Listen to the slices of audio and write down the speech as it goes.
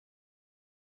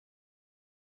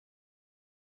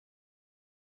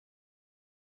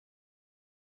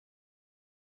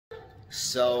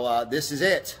So this is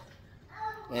it.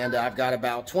 And I've got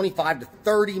about 25 to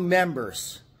 30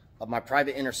 members of my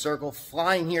private inner circle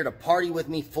flying here to party with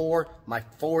me for my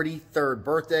 43rd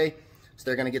birthday. So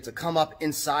they're going to get to come up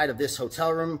inside of this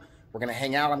hotel room. We're going to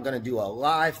hang out. I'm going to do a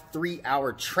live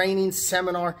 3-hour training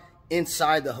seminar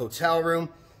inside the hotel room.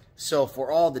 So for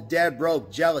all the dead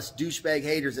broke, jealous, douchebag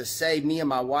haters that say me and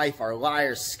my wife are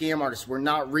liars, scam artists, we're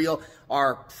not real,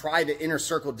 our private inner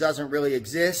circle doesn't really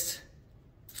exist,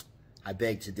 I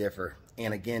beg to differ.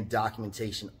 And again,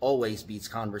 documentation always beats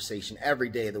conversation every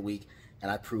day of the week. And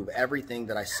I prove everything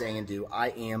that I say and do. I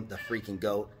am the freaking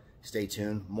GOAT. Stay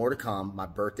tuned. More to come. My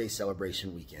birthday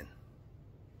celebration weekend.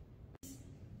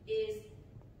 Is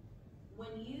when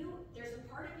there's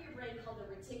a part of your brain called the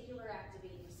reticular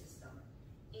activating system.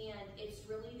 And it's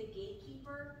really the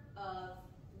gatekeeper of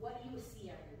what you see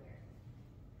everywhere.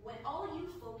 When all you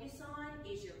focus on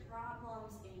is your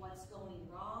problems and what's going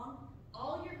wrong,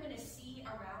 all you're going to see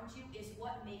around you is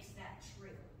what makes that true.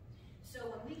 So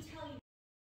when we tell you,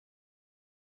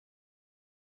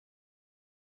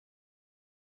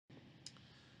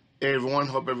 hey everyone,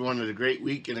 hope everyone had a great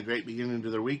week and a great beginning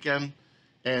to their weekend.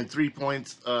 And 3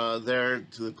 points there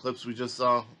to the clips we just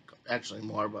saw. Actually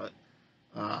more, but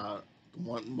the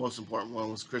most important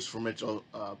one was Christopher Mitchell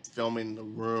filming the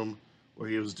room where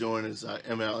he was doing his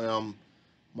MLM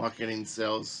marketing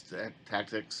sales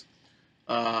tactics.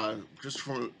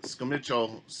 Christopher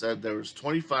Mitchell said there was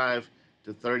 25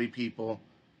 to 30 people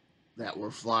that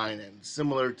were flying in,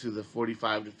 similar to the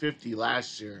 45 to 50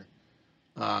 last year.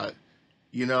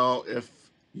 You know, if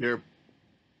your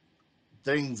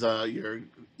your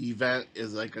event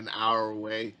is like an hour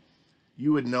away,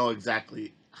 you would know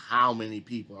exactly how many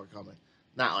people are coming.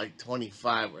 Not like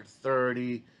 25 or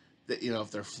 30 that, you know,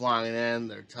 if they're flying in,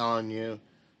 they're telling you.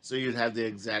 So you'd have the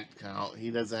exact count. He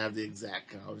doesn't have the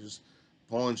exact count, just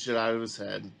pulling shit out of his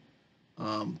head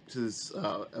to this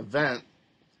event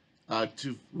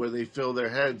to where they fill their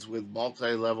heads with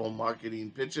multi-level marketing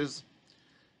pitches.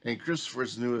 And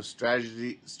Christopher's newest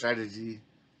strategy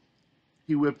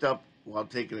he whipped up while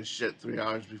taking a shit 3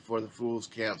 hours before the Fool's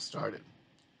Camp started.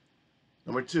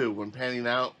 Number 2, when panning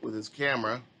out with his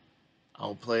camera,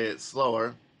 I'll play it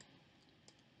slower.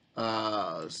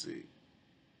 Let's see.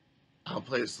 I'll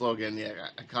play it slow again. Yeah,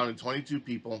 I counted 22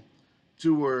 people.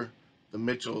 2 were the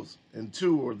Mitchells, and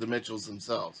 2 were the Mitchells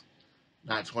themselves,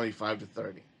 not 25 to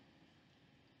 30.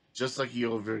 Just like he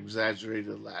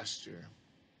over-exaggerated last year.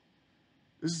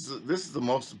 This is the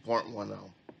most important one,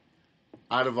 though.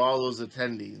 Out of all those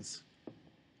attendees,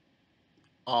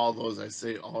 all those, I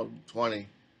say all 20,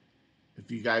 if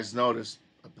you guys noticed,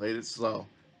 I played it slow,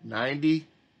 90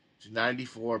 to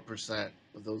 94%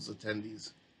 of those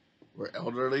attendees were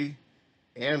elderly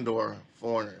and or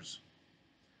foreigners,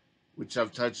 which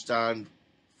I've touched on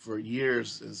for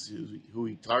years as who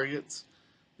he targets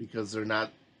because they're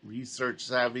not research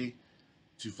savvy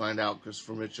to find out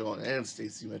Christopher Mitchell and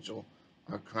Stacy Mitchell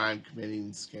are crime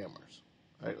committing scammers.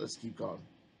 All right, let's keep going.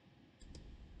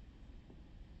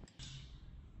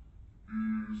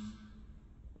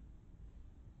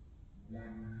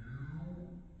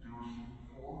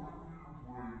 There's a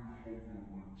part of your brain called the reticular activating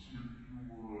system, and it's really the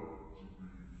gatekeeper of what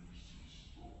you see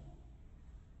everywhere.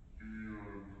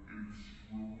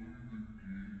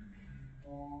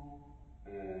 When all you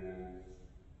focus on is your problems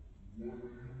and what's going wrong, all you're going to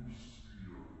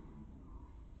see around you is what makes that true.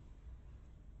 So when we tell you,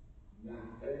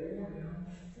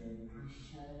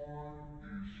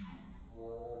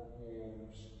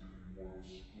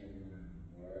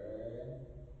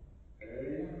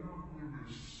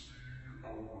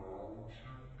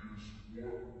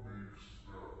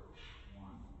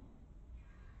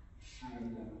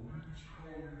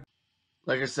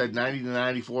 Like I said, 90 to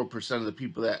 94% of the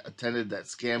people that attended that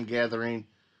scam gathering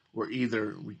were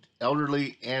either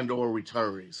elderly and or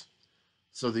retirees.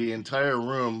 So the entire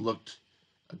room looked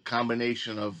a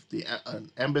combination of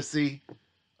an embassy,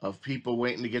 of people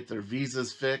waiting to get their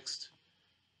visas fixed,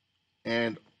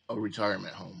 and a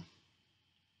retirement home.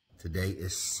 Today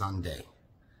is Sunday,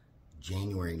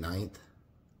 January 9th,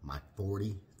 my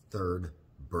 43rd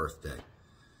birthday.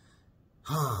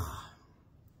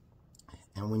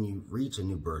 And when you reach a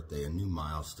new birthday, a new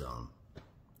milestone,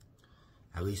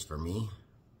 at least for me,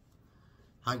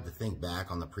 I like to think back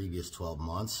on the previous 12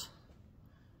 months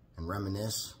and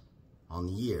reminisce on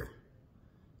the year.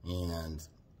 And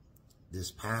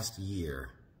this past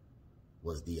year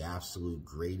was the absolute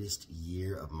greatest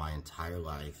year of my entire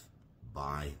life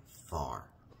by far.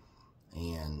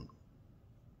 And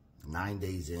 9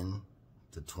 days in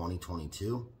to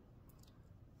 2022,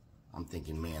 I'm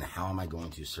thinking, man, how am I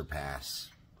going to surpass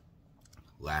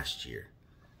last year?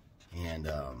 And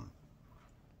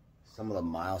some of the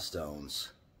milestones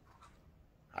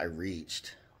I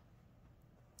reached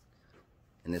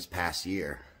in this past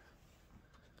year.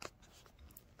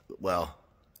 Well,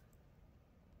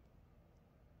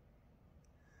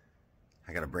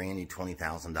 I got a brand new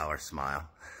 $20,000 smile.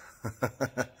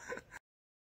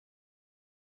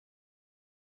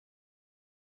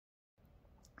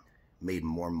 Made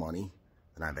more money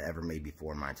than I've ever made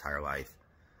before in my entire life.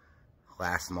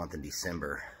 Last month in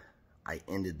December, I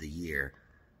ended the year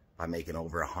by making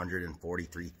over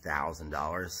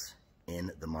 $143,000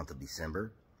 in the month of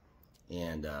December.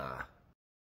 And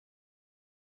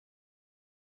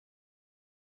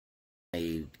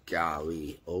made,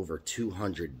 golly, over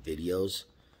 200 videos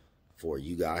for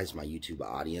you guys, my YouTube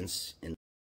audience. And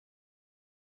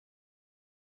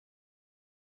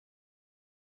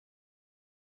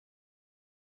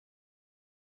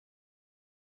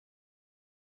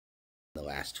the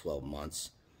last 12 months,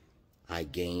 I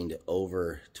gained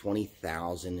over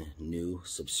 20,000 new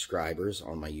subscribers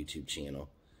on my YouTube channel.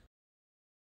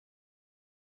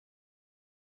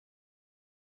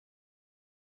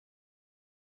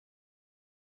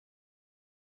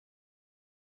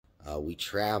 We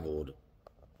traveled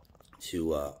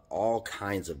to all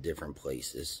kinds of different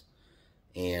places,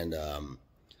 and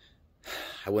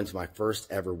I went to my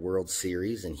first ever World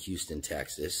Series in Houston,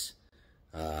 Texas.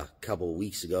 A couple of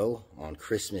weeks ago on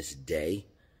Christmas Day,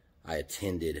 I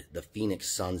attended the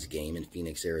Phoenix Suns game in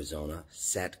Phoenix, Arizona,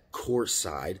 sat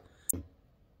courtside.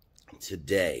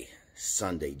 Today,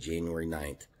 Sunday, January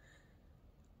 9th,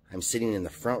 I'm sitting in the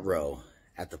front row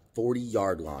at the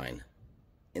 40-yard line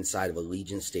inside of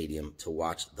Allegiant Stadium to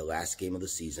watch the last game of the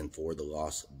season for the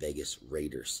Las Vegas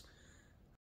Raiders.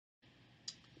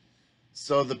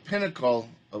 So the pinnacle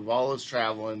of all his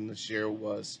traveling this year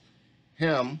was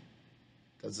him,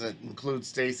 doesn't include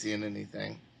Stacy in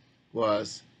anything,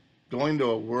 was going to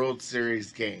a World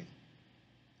Series game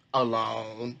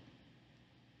alone,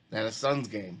 then a Suns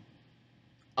game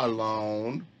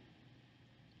alone,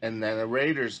 and then a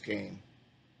Raiders game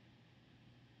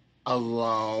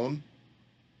alone,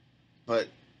 but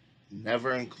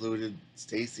never included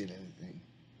Stacy in anything.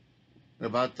 What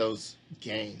about those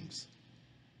games?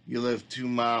 You live 2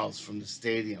 miles from the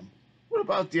stadium. What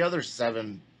about the other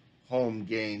 7 home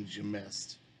games you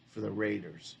missed for the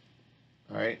Raiders?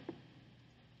 All right.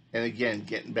 And again,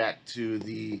 getting back to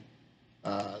the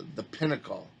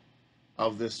pinnacle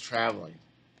of this traveling.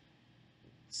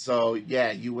 So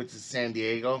yeah, you went to San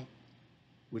Diego,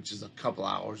 which is a couple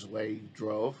hours away. You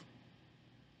drove,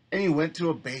 and you went to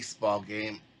a baseball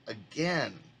game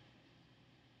again.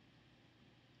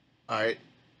 All right.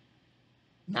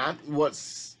 Not what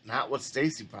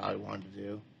Stacy probably wanted to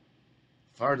do.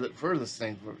 Furthest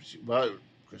thing but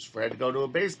Christopher had to go to a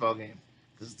baseball game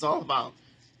because it's all about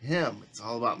him. It's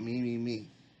all about me.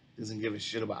 Doesn't give a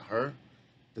shit about her.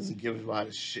 Doesn't give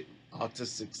a shit about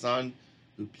his autistic son,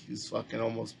 who's fucking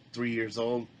almost 3 years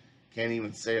old, can't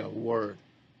even say a word.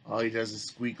 All he does is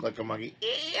squeak like a monkey.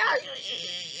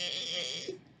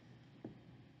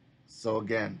 So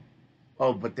again,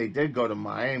 oh, but they did go to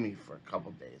Miami for a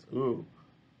couple days. Ooh,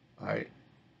 I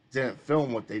didn't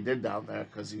film what they did down there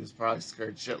because he was probably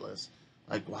scared shitless.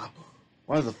 Like, wow,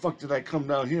 why the fuck did I come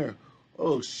down here?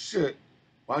 Oh shit,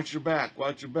 watch your back,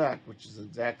 which is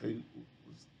exactly the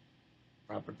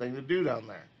proper thing to do down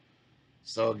there.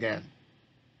 So again,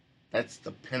 that's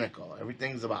the pinnacle.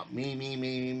 Everything's about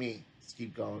me. Let's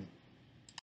keep going.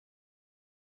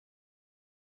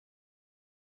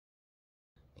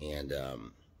 And a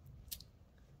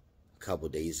couple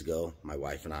days ago, my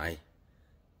wife and I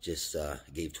just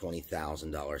gave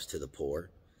 $20,000 to the poor.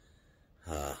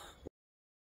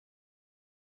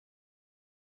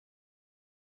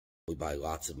 We buy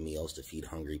lots of meals to feed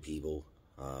hungry people.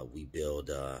 We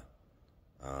build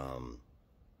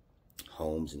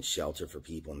homes and shelter for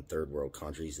people in third world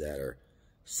countries that are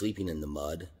sleeping in the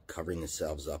mud, covering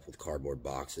themselves up with cardboard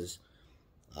boxes.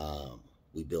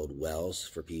 We build wells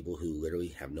for people who literally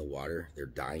have no water. They're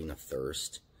dying of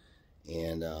thirst.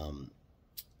 And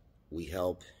we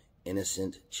help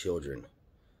innocent children,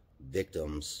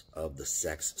 victims of the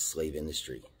sex slave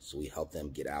industry. So we help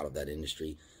them get out of that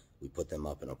industry. We put them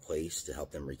up in a place to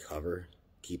help them recover,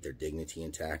 keep their dignity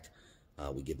intact.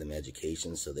 We give them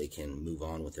education so they can move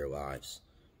on with their lives.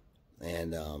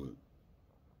 And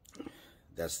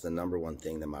that's the number one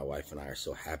thing that my wife and I are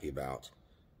so happy about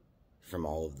from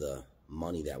all of the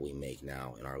money that we make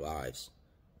now in our lives,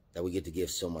 that we get to give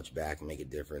so much back and make a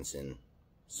difference in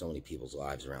so many people's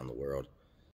lives around the world.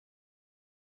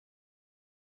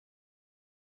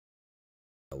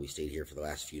 We stayed here for the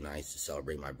last few nights to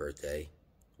celebrate my birthday.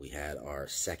 We had our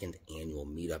second annual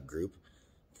meetup group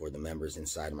for the members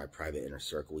inside of my private inner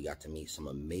circle. We got to meet some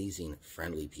amazing,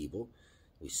 friendly people.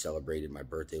 We celebrated my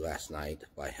birthday last night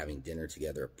by having dinner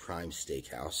together at Prime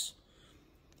Steakhouse.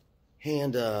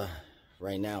 And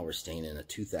right now we're staying in a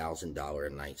 $2,000 a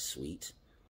night suite.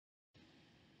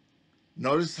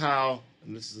 Notice how,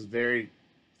 and this is very,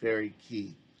 very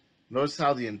key, notice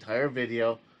how the entire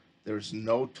video, there's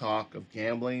no talk of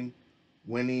gambling,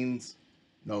 winnings,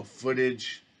 no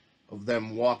footage of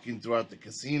them walking throughout the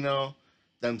casino,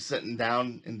 them sitting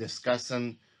down and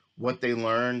discussing what they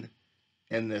learned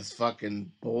in this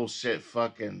fucking bullshit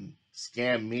fucking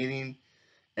scam meeting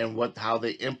and how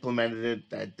they implemented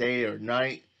it that day or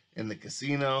night in the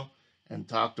casino, and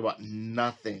talked about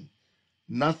nothing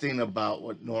about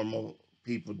what normal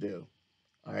people do,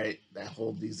 all right, that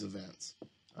hold these events,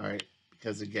 all right,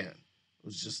 because again, it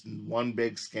was just one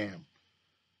big scam.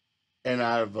 And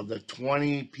out of the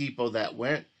 20 people that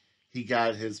went, he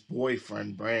got his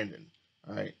boyfriend Brandon,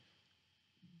 all right,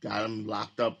 got him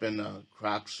locked up in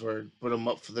Croxford, put him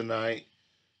up for the night,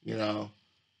 you know,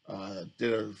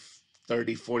 did a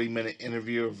 30-40 minute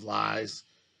interview of lies,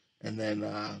 and then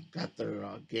got their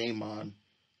game on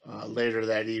later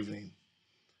that evening.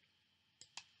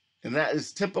 And that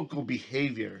is typical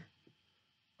behavior,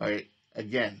 all right,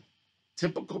 again,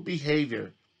 typical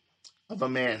behavior of a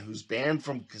man who's banned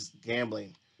from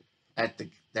gambling at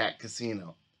that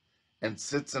casino and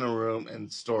sits in a room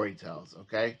and story tells,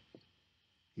 okay?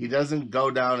 He doesn't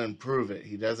go down and prove it.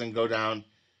 He doesn't go down,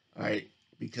 all right,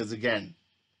 because again,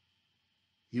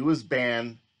 he was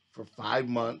banned for 5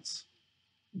 months,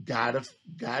 got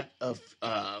a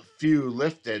few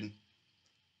lifted,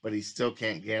 but he still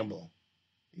can't gamble.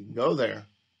 He can go there,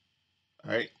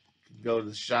 all right? He can go to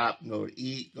the shop, go to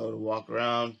eat, go to walk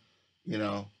around, you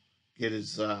know, get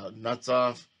his nuts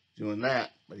off doing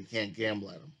that, but he can't gamble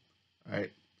at them, all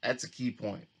right? That's a key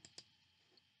point.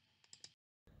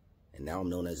 And now I'm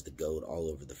known as the GOAT all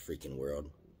over the freaking world.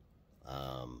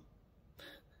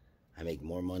 I make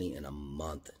more money in a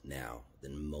month now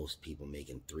than most people make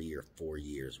in 3 or 4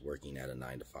 years working at a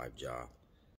 9-to-5 job.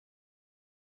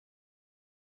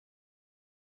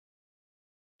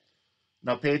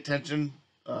 Now pay attention,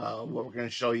 what we're going to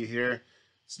show you here.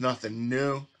 It's nothing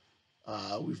new.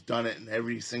 We've done it in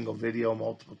every single video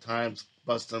multiple times,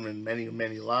 bust them in many,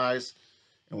 many lies.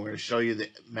 And we're going to show you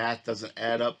that math doesn't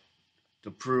add up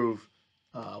to prove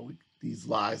these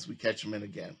lies. We catch them in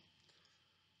again.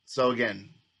 So again,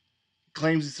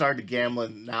 claims he started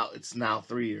gambling. It's now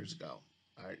 3 years ago.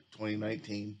 All right,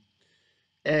 2019,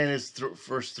 and his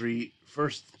first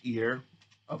year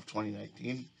of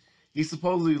 2019, he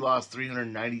supposedly lost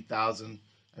 $390,000.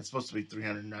 That's supposed to be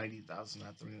 $390,000,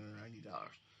 not $390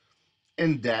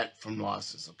 in debt from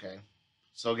losses. Okay,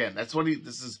 so again, that's what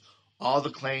this is all the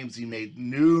claims he made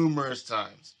numerous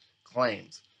times.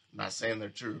 Claims. I'm not saying they're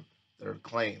true. They're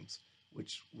claims,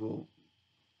 which will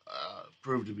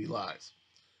prove to be lies.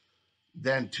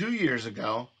 Then 2 years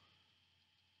ago,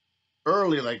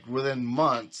 early, like within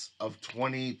months of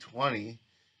 2020,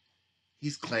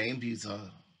 he's claimed he's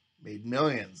made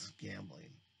millions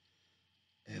gambling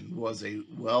and was a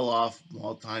well-off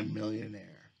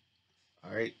multi-millionaire.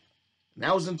 All right, and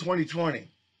that was in 2020.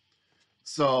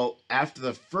 So after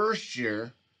the first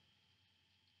year,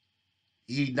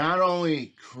 he not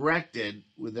only corrected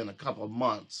within a couple of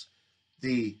months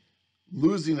the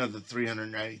losing of the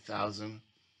 $390,000,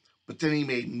 but then he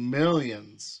made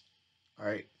millions. All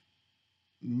right,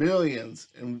 millions,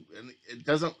 and it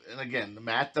doesn't. And again, the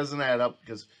math doesn't add up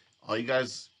because all you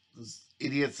guys, those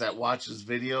idiots that watch his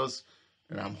videos,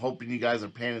 and I'm hoping you guys are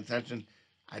paying attention.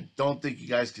 I don't think you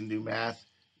guys can do math.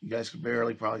 You guys can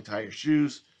barely probably tie your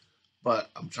shoes, but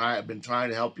I've been trying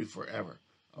to help you forever.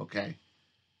 Okay,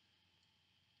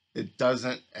 it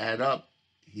doesn't add up.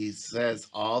 He says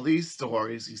all these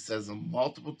stories. He says them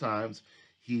multiple times.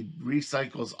 He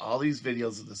recycles all these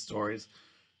videos of the stories.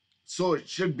 So it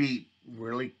should be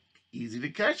really easy to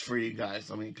catch for you guys.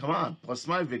 I mean, come on. Plus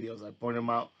my videos, I point them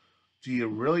out to you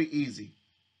really easy.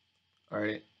 All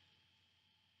right.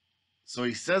 So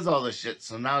he says all this shit.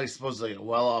 So now he's supposedly a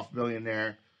well-off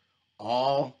billionaire,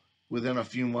 all within a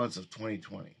few months of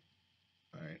 2020.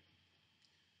 All right.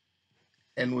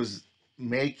 And was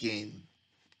making,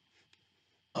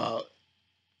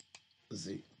 let's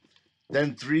see,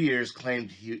 then 3 years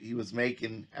claimed he was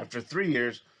making, after 3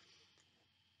 years,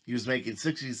 he was making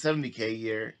 60, 70K a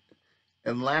year.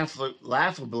 And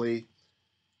laughably,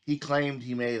 he claimed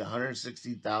he made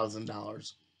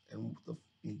 $160,000 and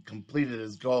he completed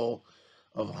his goal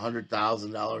of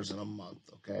 $100,000 in a month.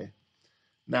 Okay.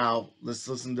 Now let's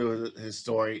listen to his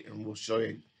story, and we'll show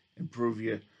you and prove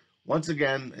you once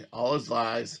again all his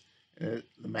lies. The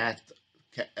math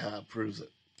proves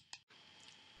it.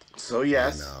 So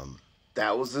yes, And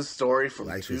that was the story from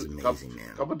life is amazing,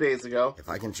 man. couple days ago. If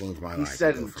I can change my He life,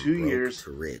 said go in from 2 broke years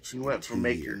to rich he in went 2 from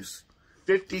making years.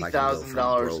 If I can go from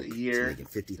 $50,000 broke a to year making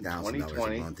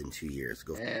 $50,000 a month in 2 years,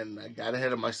 and I got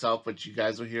ahead of myself, but you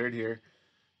guys will hear it here,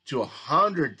 to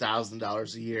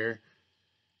 $100,000 a year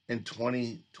in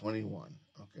 2021.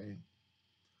 Okay,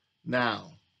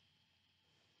 now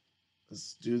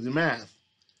let's do the math.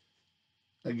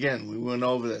 Again, we went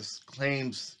over this.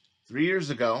 Claims 3 years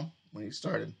ago when he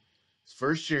started. His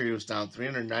first year, he was down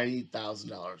 $398,000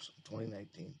 in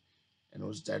 2019 and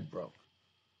was dead broke.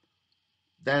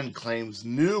 Then claims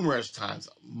numerous times,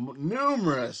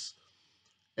 numerous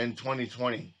in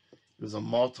 2020. He was a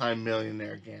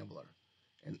multi-millionaire gambler.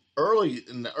 And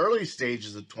in the early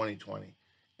stages of 2020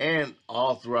 and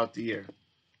all throughout the year.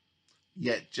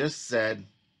 Yet just said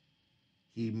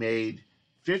he made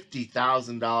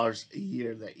 $50,000 a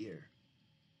year that year.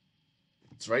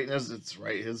 It's right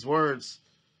his words.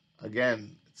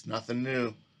 Again, it's nothing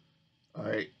new. All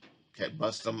right, can't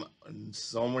bust him in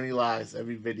so many lies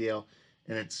every video,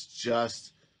 and it's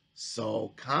just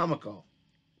so comical.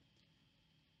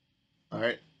 All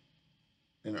right,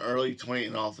 in early 20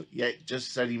 and also, yet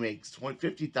just said he makes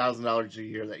 $50,000 a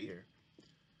year that year.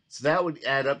 So that would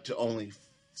add up to only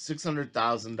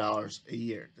 $600,000 a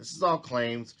year. This is all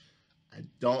claims.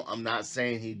 I'm not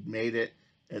saying he made it.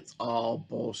 It's all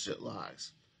bullshit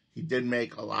lies. He did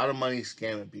make a lot of money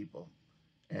scamming people.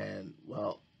 And,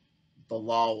 well, the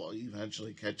law will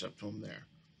eventually catch up to him there.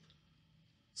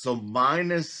 So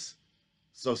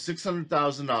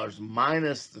 $600,000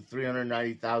 minus the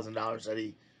 $390,000 that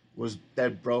he was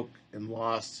dead broke and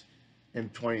lost in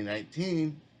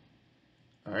 2019.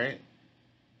 All right.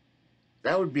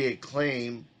 That would be a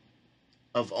claim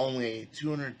of only a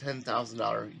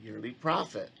 $210,000 yearly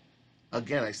profit.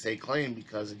 Again, I say claim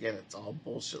because, again, it's all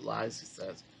bullshit lies, he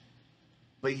says.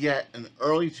 But yet, in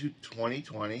early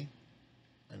 2020,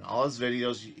 in all his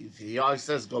videos, he always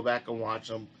says go back and watch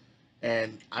them.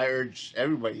 And I urge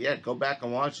everybody, go back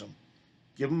and watch them.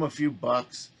 Give him a few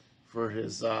bucks for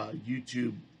his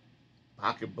YouTube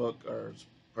pocketbook or his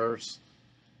purse,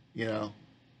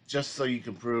 just so you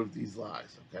can prove these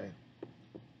lies, okay?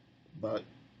 But,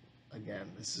 again,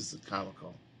 this is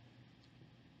comical.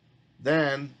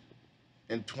 Then,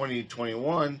 in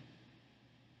 2021,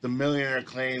 the millionaire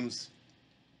claims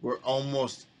were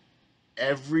almost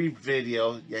every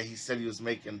video. Yeah, he said he was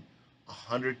making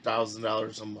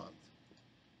 $100,000 a month.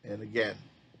 And again,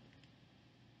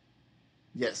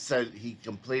 yet said he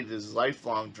completed his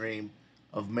lifelong dream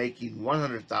of making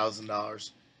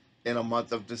 $100,000 in a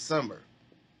month of December.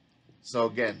 So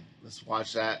again, let's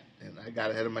watch that. And I got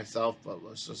ahead of myself, but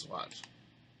let's just watch.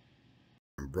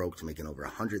 from broke to making over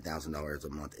 $100,000 a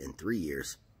month in 3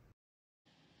 years.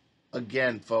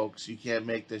 Again, folks, you can't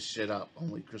make this shit up.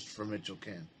 Only Christopher Mitchell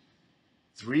can.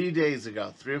 3 or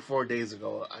 4 days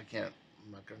ago, I'm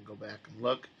not going to go back and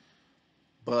look,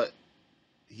 but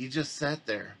he just sat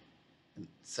there and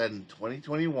said in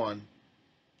 2021,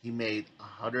 he made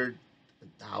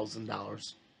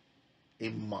 $100,000 a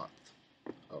month.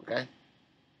 Okay?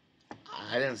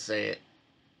 I didn't say it.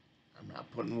 I'm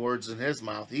not putting words in his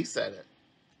mouth. He said it.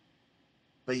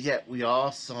 But yet we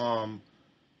all saw him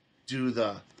do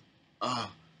the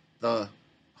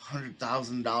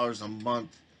 $100,000 a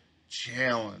month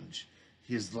challenge.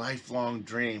 His lifelong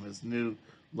dream, his new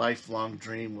lifelong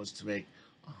dream was to make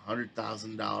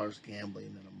 $100,000 gambling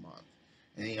in a month.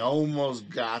 And he almost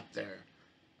got there,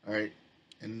 all right,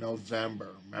 in November.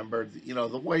 Remember,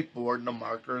 the whiteboard and the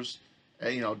markers,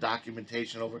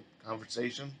 documentation over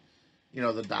conversation.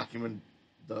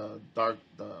 The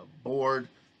board,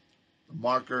 the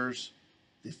markers,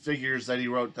 the figures that he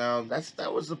wrote down.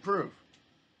 That was the proof.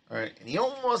 All right, and he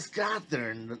almost got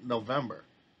there in November.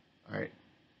 All right,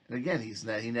 and again, he's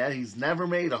never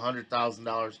made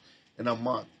 $100,000 in a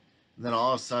month, and then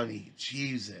all of a sudden he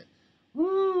achieves it.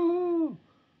 Woo!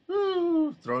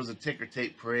 Woo! Throws a ticker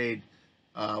tape parade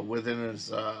within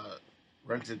his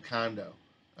rented condo.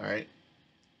 All right,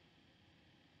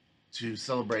 to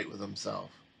celebrate with himself.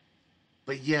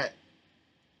 But yet,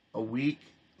 a week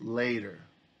later,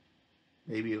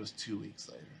 maybe it was 2 weeks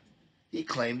later, he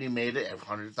claimed he made it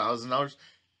 $100,000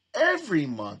 every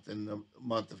month in the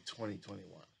month of 2021.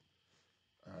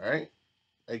 All right?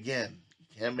 Again, you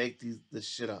can't make this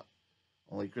shit up.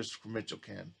 Only Christopher Mitchell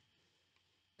can.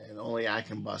 And only I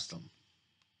can bust him.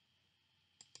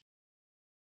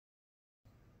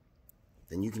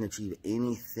 Then you can achieve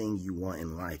anything you want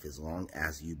in life as long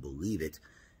as you believe it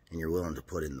and you're willing to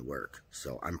put in the work.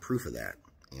 So I'm proof of that.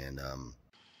 And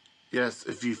yes,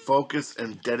 if you focus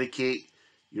and dedicate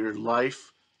your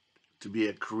life to be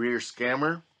a career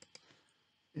scammer,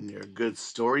 and you're a good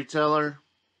storyteller,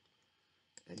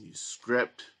 and you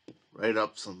write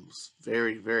up some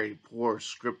very, very poor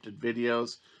scripted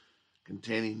videos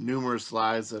containing numerous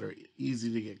lies that are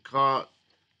easy to get caught,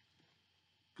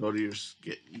 go to you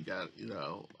got,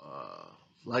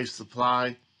 life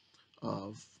supply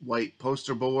of white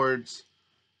poster boards,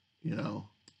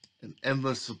 an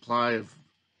endless supply of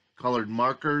colored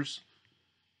markers,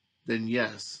 then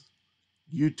yes,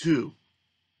 you too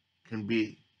can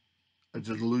be a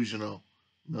delusional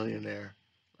millionaire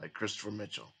like Christopher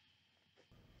Mitchell.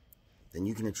 Then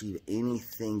you can achieve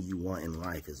anything you want in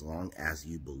life as long as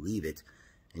you believe it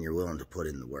and you're willing to put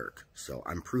in the work. So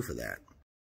I'm proof of that.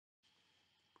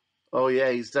 Oh yeah,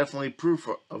 he's definitely proof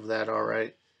of that, all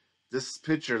right. This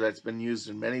picture that's been used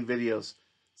in many videos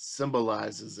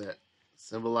symbolizes it,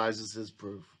 symbolizes his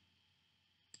proof.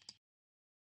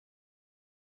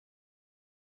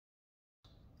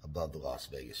 Above the Las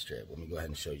Vegas Strip. Let me go ahead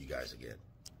and show you guys again.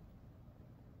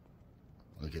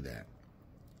 Look at that.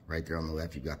 Right there on the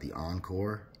left, you've got the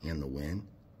Encore and the Wynn.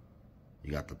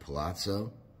 You got the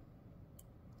Palazzo.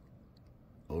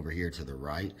 Over here to the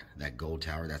right, that gold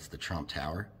tower, that's the Trump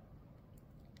Tower.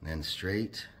 And then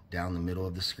straight down the middle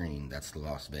of the screen, that's the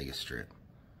Las Vegas Strip.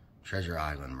 Treasure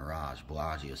Island, Mirage,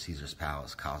 Bellagio, Caesar's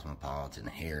Palace, Cosmopolitan,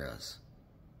 Harrah's.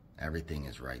 Everything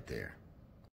is right there.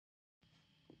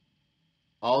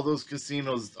 All those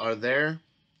casinos are there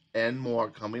and more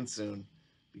coming soon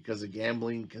because of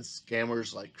gambling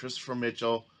scammers like Christopher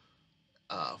Mitchell,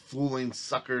 fooling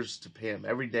suckers to pay him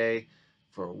every day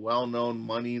for a well-known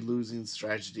money-losing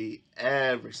strategy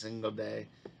every single day.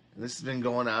 And this has been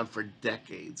going on for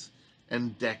decades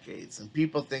and decades. And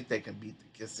people think they can beat the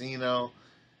casino,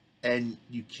 and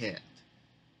you can't.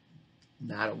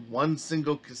 Not one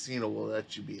single casino will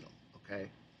let you beat them, okay?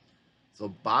 So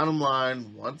bottom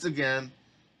line, once again,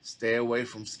 stay away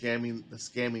from the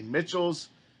scamming Mitchells,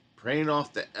 preying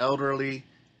off the elderly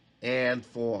and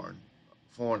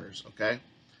foreigners, okay?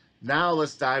 Now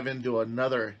let's dive into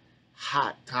another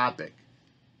hot topic,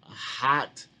 a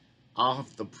hot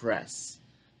off the press,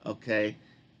 okay?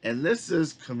 And this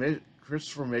is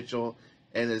Christopher Mitchell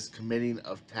and his committing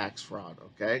of tax fraud,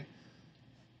 okay?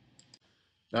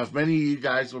 Now, if many of you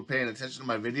guys were paying attention to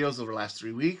my videos over the last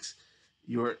 3 weeks,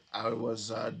 I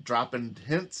was dropping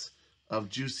hints of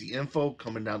juicy info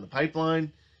coming down the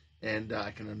pipeline, and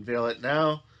I can unveil it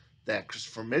now that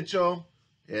Christopher Mitchell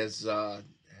has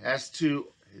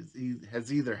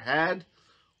either had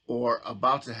or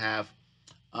about to have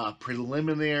a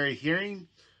preliminary hearing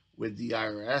with the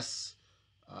IRS.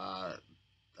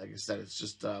 Like I said, it's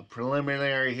just a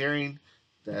preliminary hearing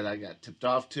that I got tipped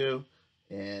off to.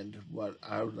 And what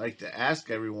I would like to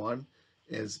ask everyone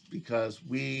is, because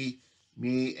me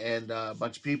and a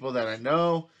bunch of people that I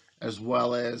know, as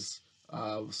well as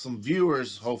some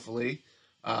viewers, hopefully,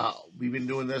 we've been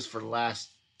doing this for the last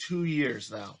 2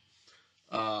 years now,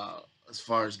 as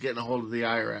far as getting a hold of the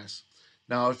IRS.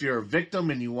 Now, if you're a victim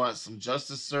and you want some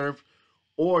justice served,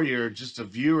 or you're just a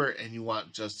viewer and you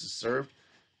want justice served,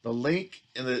 the link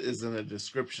is in the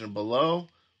description below,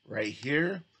 right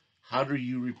here. How do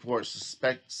you report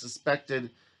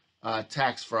suspected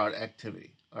tax fraud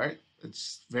activity? All right,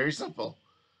 it's very simple.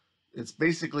 It's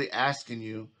basically asking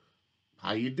you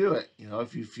how you do it.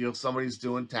 If you feel somebody's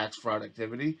doing tax fraud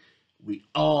activity, we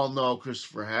all know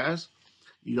Christopher has.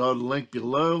 You go to the link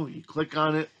below, you click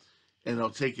on it, and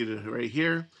it'll take you to right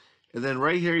here. And then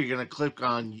right here, you're going to click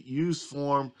on Use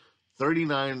Form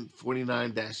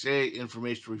 3949-A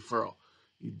Information Referral.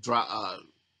 You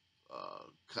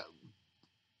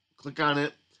click on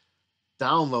it,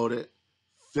 download it,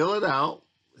 fill it out.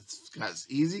 It's got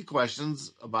easy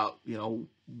questions about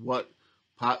what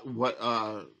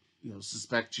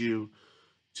suspect you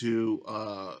to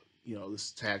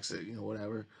this tax,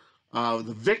 whatever.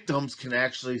 The victims can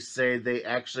actually say they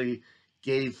actually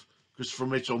gave Christopher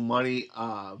Mitchell money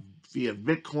via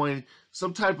Bitcoin,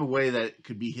 some type of way that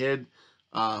could be hid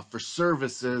for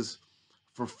services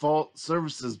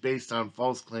based on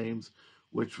false claims,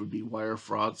 which would be wire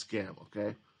fraud scam,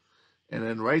 okay? And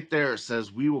then right there it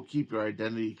says, we will keep your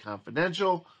identity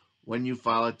confidential when you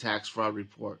file a tax fraud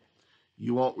report.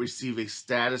 You won't receive a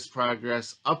status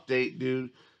progress update due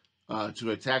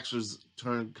to a tax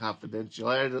return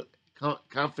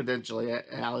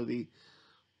confidentiality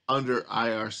under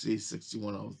IRC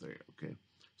 6103, okay?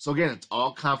 So again, it's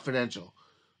all confidential,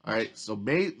 all right? So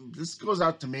this goes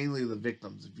out to mainly the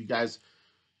victims. If you guys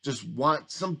just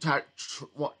want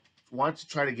want to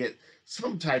try to get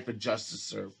some type of justice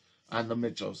served on the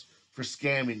Mitchells for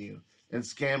scamming you and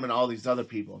scamming all these other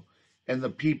people, and the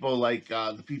people like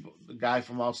the guy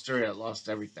from Australia that lost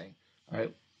everything, all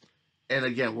right? And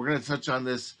again, we're going to touch on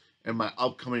this in my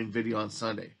upcoming video on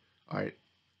Sunday. All right.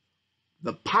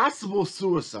 The possible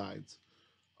suicides.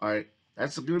 All right.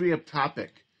 That's going to be a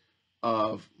topic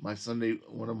of my Sunday,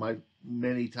 one of my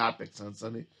many topics on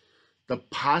Sunday. The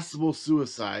possible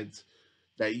suicides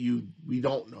that we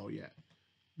don't know yet,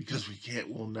 because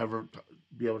we'll never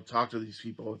be able to talk to these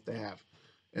people if they have.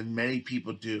 And many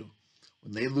people do.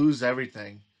 When they lose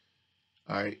everything,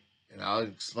 all right, and I'll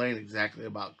explain exactly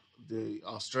about the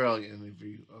Australian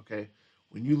interview, okay?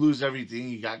 When you lose everything,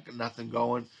 you got nothing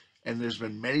going, and there's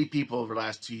been many people over the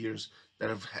last 2 years that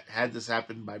have had this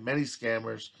happen by many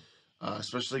scammers,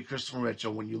 especially Christopher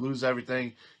Mitchell. When you lose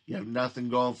everything, you have nothing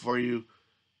going for you,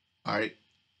 all right,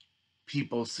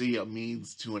 people see a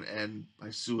means to an end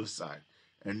by suicide.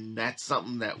 And that's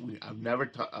something that I've never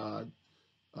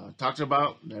talked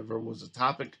about, never was a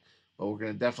topic, but we're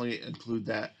going to definitely include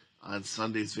that on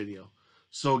Sunday's video.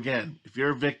 So again, if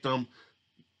you're a victim,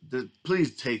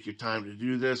 please take your time to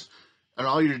do this. And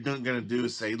all you're going to do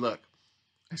is say, look,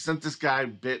 I sent this guy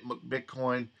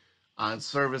Bitcoin on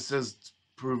services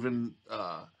proven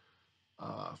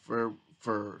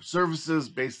for services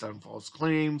based on false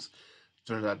claims.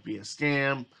 Turned out to be a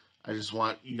scam. I just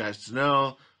want you guys to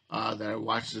know that I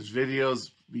watched his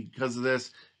videos because of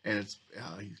this, and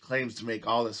he claims to make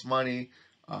all this money,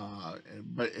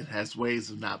 but it has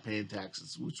ways of not paying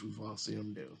taxes, which we've all seen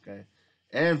him do, okay?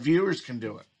 And viewers can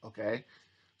do it, okay?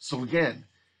 So again,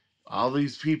 all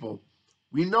these people,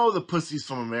 we know the pussies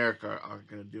from America aren't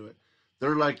going to do it.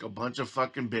 They're like a bunch of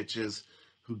fucking bitches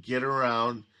who get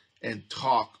around and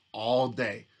talk all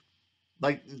day.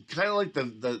 Like, kind of like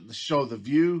the show The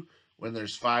View, when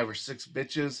there's 5 or 6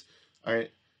 bitches, all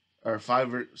right, or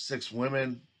 5 or 6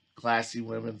 women, classy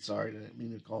women, sorry, I didn't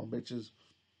mean to call them bitches.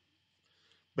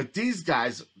 But these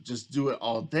guys just do it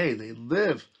all day. They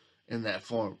live in that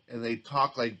form, and they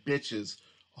talk like bitches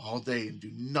all day and do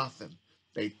nothing.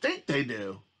 They think they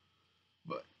do,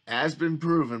 but as been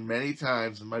proven many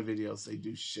times in my videos, they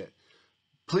do shit.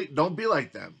 Please don't be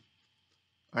like them.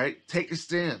 All right, take a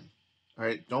stand. All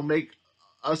right, don't make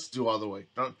us do all the work.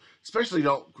 Especially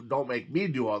don't make me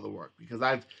do all the work, because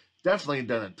I've definitely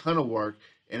done a ton of work,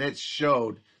 and it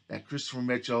showed that Christopher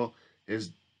Mitchell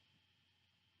is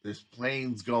this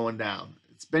plane's going down.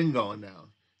 It's been going down,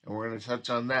 and we're going to touch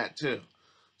on that too.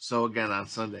 So again, on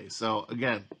Sunday. So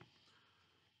again,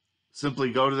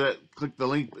 simply go to that, click the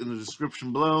link in the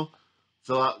description below,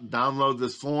 download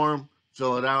this form,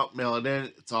 fill it out, mail it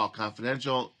in. It's all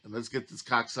confidential, and let's get this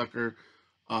cocksucker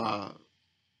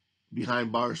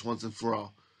behind bars once and for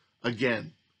all.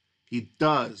 Again, he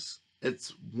does.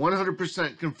 It's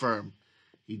 100% confirmed.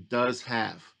 He does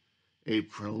have a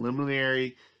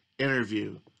preliminary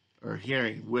interview or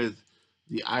hearing with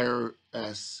the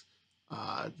IRS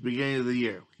at the beginning of the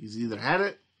year. He's either had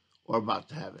it or about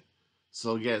to have it.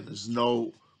 So again, there's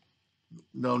no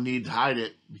need to hide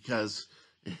it, because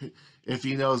if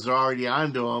he knows they're already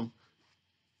onto him,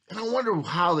 and I wonder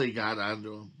how they got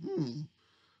onto him.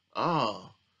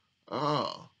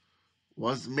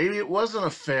 Maybe it wasn't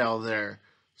a fail there,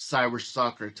 Cyber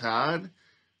Stalker Todd.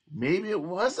 Maybe it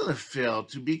wasn't a fail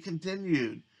to be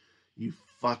continued. You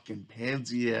fucking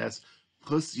pansy ass,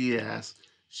 pussy ass,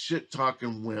 shit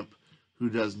talking wimp who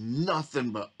does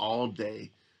nothing but all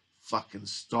day fucking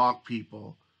stalk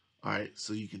people. Alright,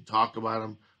 so you can talk about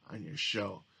them on your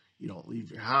show. You don't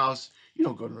leave your house. You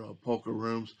don't go to no poker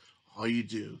rooms. All you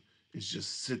do is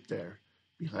just sit there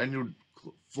behind your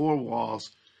 4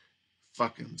 walls,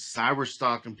 fucking cyber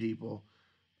stalking people.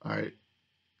 All right,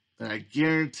 and I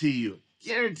guarantee you,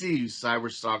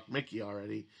 cyber stalked Mickey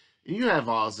already, and you have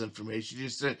all his information. You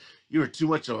said you were too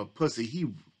much of a pussy. He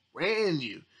ran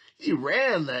you. He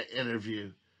ran that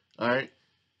interview. All right,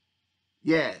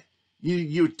 yeah.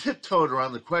 You tiptoed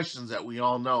around the questions that we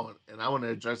all know, and I want to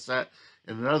address that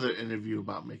in another interview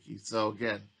about Mickey. So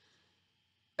again,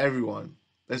 everyone,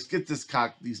 let's get these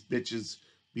bitches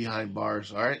behind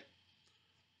bars. All right.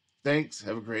 Thanks.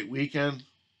 Have a great weekend.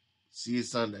 See you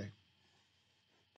Sunday.